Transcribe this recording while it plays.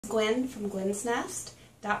Gwen from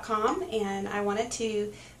gwensnest.com, and I wanted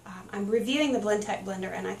to, I'm reviewing the Blendtec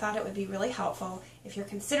blender, and I thought it would be really helpful if you're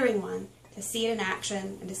considering one to see it in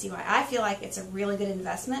action and to see why I feel like it's a really good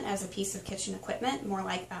investment as a piece of kitchen equipment, more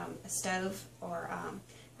like a stove, or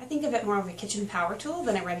I think of it more of a kitchen power tool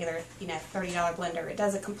than a regular, $30 blender. It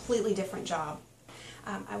does a completely different job.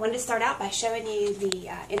 I wanted to start out by showing you the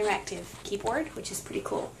interactive keyboard, which is pretty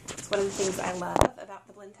cool. It's one of the things I love about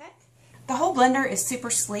the Blendtec. The whole blender is super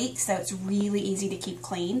sleek, so it's really easy to keep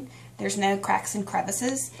clean. There's no cracks and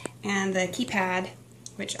crevices, and the keypad,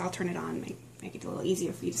 which I'll turn it on, make it a little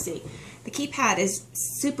easier for you to see. The keypad is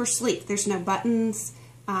super sleek. There's no buttons.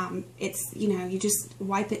 It's, you just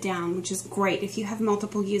wipe it down, which is great. If you have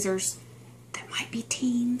multiple users that might be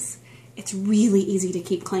teens, it's really easy to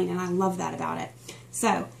keep clean, and I love that about it.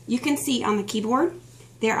 So you can see on the keyboard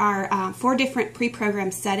there are 4 different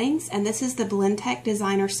pre-programmed settings, and this is the Blendtec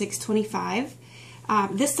Designer 625.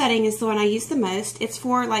 This setting is the one I use the most. It's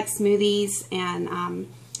for like smoothies and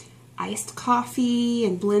iced coffee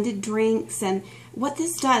and blended drinks, and what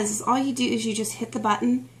this does is all you do is you just hit the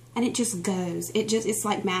button and it just goes. It's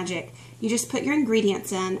like magic. You just put your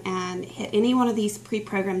ingredients in and hit any one of these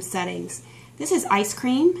pre-programmed settings. This is ice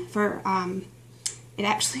cream for, it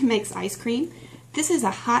actually makes ice cream. This is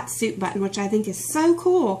a hot soup button, which I think is so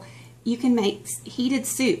cool. You can make heated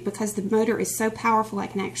soup because the motor is so powerful I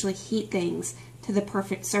can actually heat things to the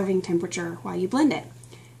perfect serving temperature while you blend it.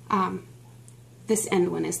 This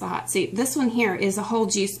end one is the hot soup. This one here is a whole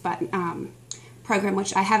juice button program,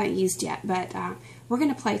 which I haven't used yet, but we're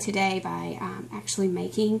going to play today by actually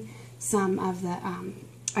making some of the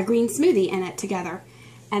a green smoothie in it together.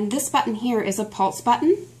 And this button here is a pulse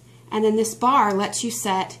button, and then this bar lets you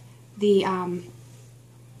set the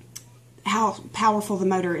how powerful the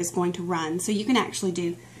motor is going to run. So you can actually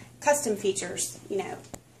do custom features,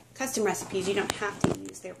 custom recipes. You don't have to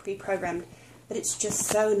use their pre-programmed, but it's just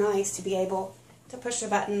so nice to be able to push a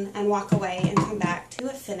button and walk away and come back to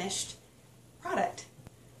a finished product.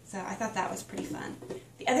 So I thought that was pretty fun.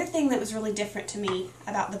 The other thing that was really different to me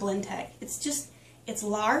about the Blendtec, it's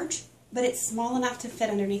large, but it's small enough to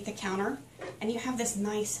fit underneath the counter, and you have this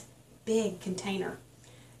nice big container.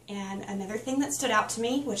 And another thing that stood out to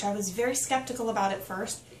me, which I was very skeptical about at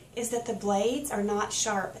first, is that the blades are not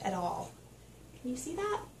sharp at all. Can you see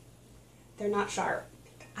that? They're not sharp.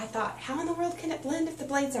 I thought, how in the world can it blend if the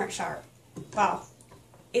blades aren't sharp? Well,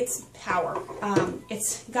 it's power.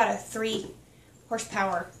 It's got a 3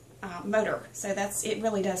 horsepower motor, so it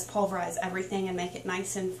really does pulverize everything and make it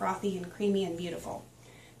nice and frothy and creamy and beautiful.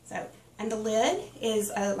 So, and the lid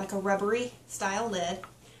is like a rubbery style lid,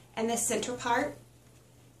 and this center part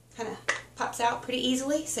kind of pops out pretty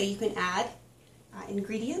easily, so you can add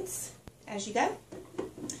ingredients as you go.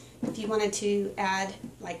 If you wanted to add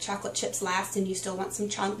like chocolate chips last and you still want some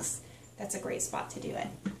chunks, that's a great spot to do it.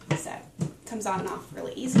 So it comes on and off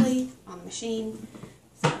really easily on the machine.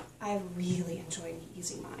 So I really enjoyed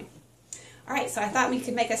using mine. Alright, so I thought we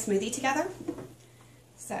could make a smoothie together.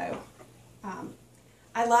 So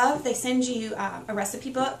I love, they send you a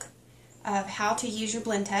recipe book of how to use your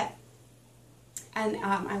Blendtec. And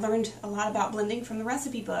I learned a lot about blending from the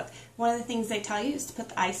recipe book. One of the things they tell you is to put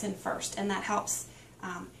the ice in first, and that helps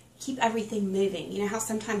keep everything moving. You know how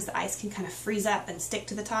sometimes the ice can kind of freeze up and stick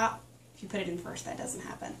to the top? If you put it in first, that doesn't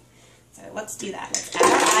happen. So let's do that. Let's add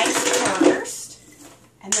our ice first,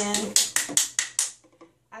 and then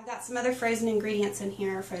I've got some other frozen ingredients in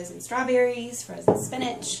here, frozen strawberries, frozen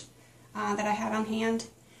spinach that I had on hand.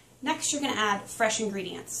 Next, you're going to add fresh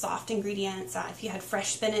ingredients, soft ingredients. If you had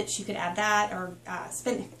fresh spinach, you could add that, or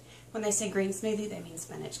spinach. When they say green smoothie, they mean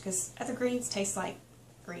spinach, because other greens taste like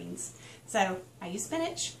greens. So I use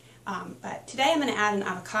spinach, but today I'm going to add an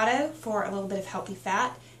avocado for a little bit of healthy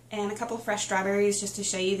fat, and a couple of fresh strawberries just to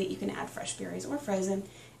show you that you can add fresh berries or frozen.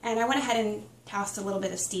 And I went ahead and tossed a little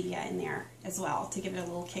bit of stevia in there as well to give it a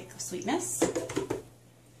little kick of sweetness.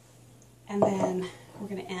 And then we're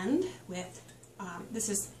going to end with this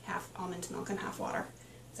is half almond milk and half water.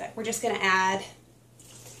 So we're just going to add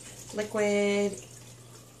liquid.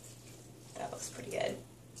 That looks pretty good.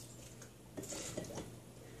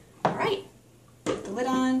 Alright, put the lid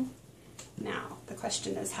on. Now, the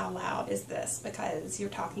question is, how loud is this? Because you're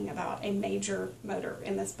talking about a major motor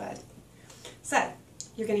in this bud. So,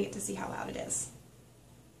 you're going to get to see how loud it is.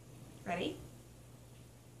 Ready?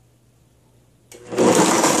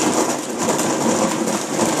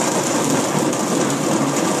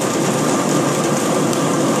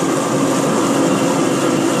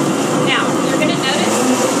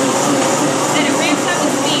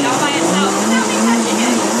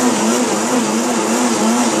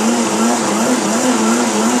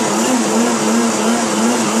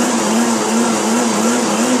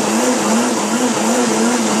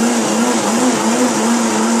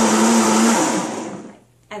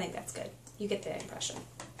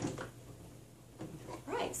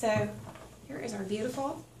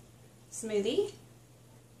 smoothie.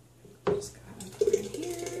 Just go ahead and put it in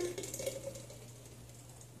here.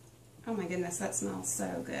 Oh my goodness, that smells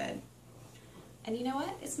so good. And you know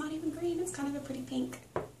what? It's not even green. It's kind of a pretty pink.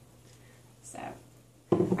 So,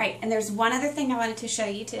 alright, and there's one other thing I wanted to show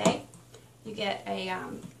you today. You get a,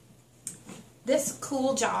 this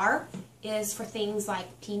cool jar is for things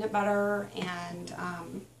like peanut butter and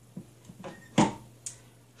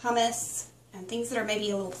hummus and things that are maybe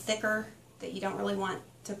a little thicker that you don't really want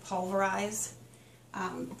to pulverize.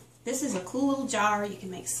 This is a cool little jar. You can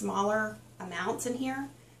make smaller amounts in here.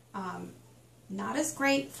 Not as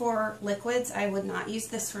great for liquids. I would not use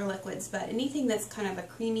this for liquids, but anything that's kind of a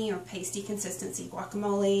creamy or pasty consistency,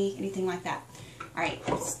 guacamole, anything like that. Alright,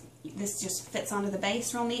 this just fits onto the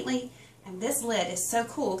base real neatly. And this lid is so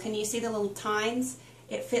cool. Can you see the little tines?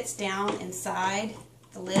 It fits down inside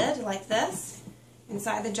the lid like this,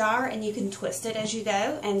 inside the jar, and you can twist it as you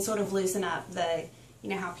go and sort of loosen up the, you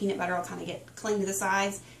know how peanut butter will kind of cling to the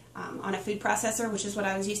sides on a food processor, which is what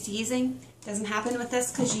I was used to using. Doesn't happen with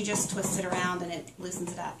this because you just twist it around and it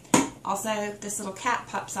loosens it up. Also, this little cap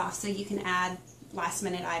pops off so you can add last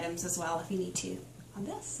minute items as well if you need to on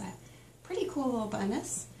this. So, pretty cool little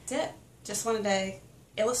bonus. That's it. Just wanted to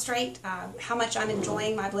illustrate how much I'm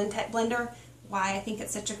enjoying my Blendtec blender, why I think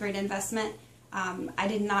it's such a great investment. I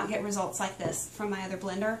did not get results like this from my other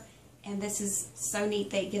blender, and this is so neat.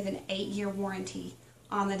 They give an 8-year warranty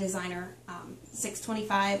on the Designer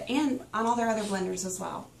 625 and on all their other blenders as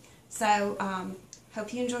well. So,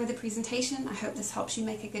 hope you enjoyed the presentation. I hope this helps you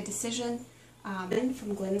make a good decision.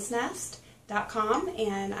 From glensnest.com,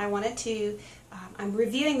 and I wanted to, I'm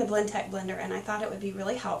reviewing the Blendtec blender, and I thought it would be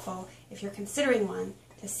really helpful if you're considering one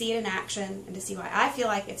to see it in action and to see why I feel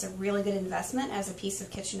like it's a really good investment as a piece of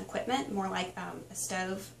kitchen equipment, more like a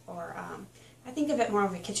stove, or I think of it more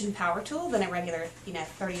of a kitchen power tool than a regular, you know,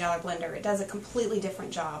 $30 blender. It does a completely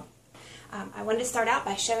different job. I wanted to start out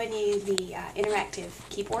by showing you the interactive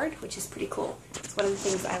keyboard, which is pretty cool. It's one of the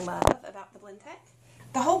things I love about the Blendtec.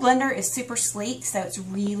 The whole blender is super sleek, so it's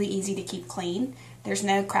really easy to keep clean. There's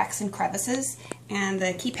no cracks and crevices, and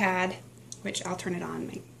the keypad, which I'll turn it on,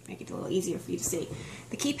 make it a little easier for you to see.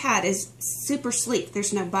 The keypad is super sleek.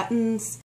 There's no buttons.